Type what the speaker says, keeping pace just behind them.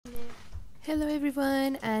Hello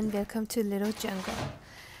everyone and welcome to Little Jungle.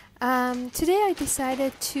 Today I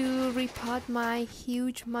decided to repot my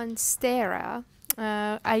huge Monstera.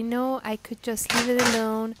 I know I could just leave it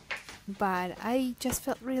alone, but I just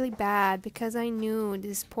felt really bad because I knew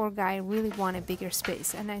this poor guy really wanted bigger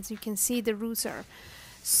space, and as you can see the roots are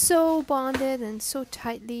so bonded and so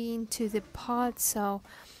tightly into the pot. So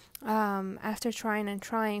after trying and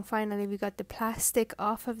trying, finally we got the plastic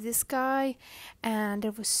off of this guy, and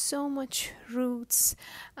there was so much roots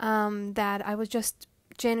that I was just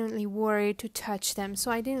genuinely worried to touch them.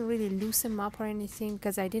 So I didn't really loosen them up or anything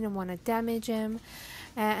because I didn't want to damage him,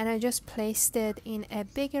 and I just placed it in a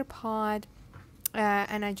bigger pot,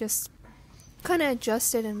 and I just kind of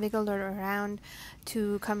adjusted and wiggled it around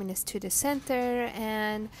to come in to the center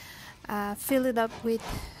and fill it up with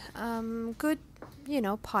good,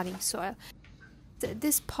 potting soil.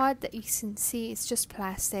 This pot that you can see is just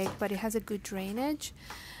plastic, but it has a good drainage,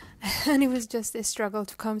 and it was just a struggle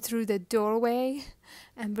to come through the doorway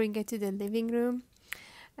and bring it to the living room.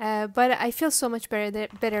 But I feel so much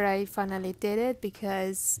better I finally did it,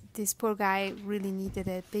 because this poor guy really needed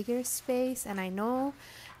a bigger space, and I know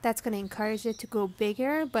that's going to encourage it to go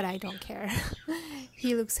bigger, but I don't care.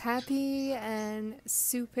 He looks happy and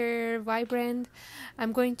super vibrant.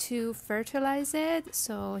 I'm going to fertilize it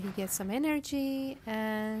so he gets some energy,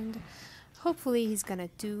 and hopefully he's gonna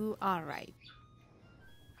do all right.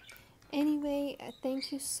 Anyway,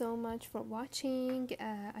 thank you so much for watching.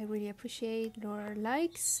 I really appreciate your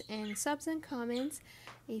likes and subs and comments.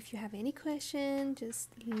 If you have any question, just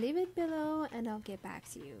leave it below and I'll get back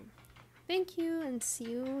to you. Thank you and see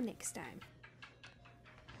you next time.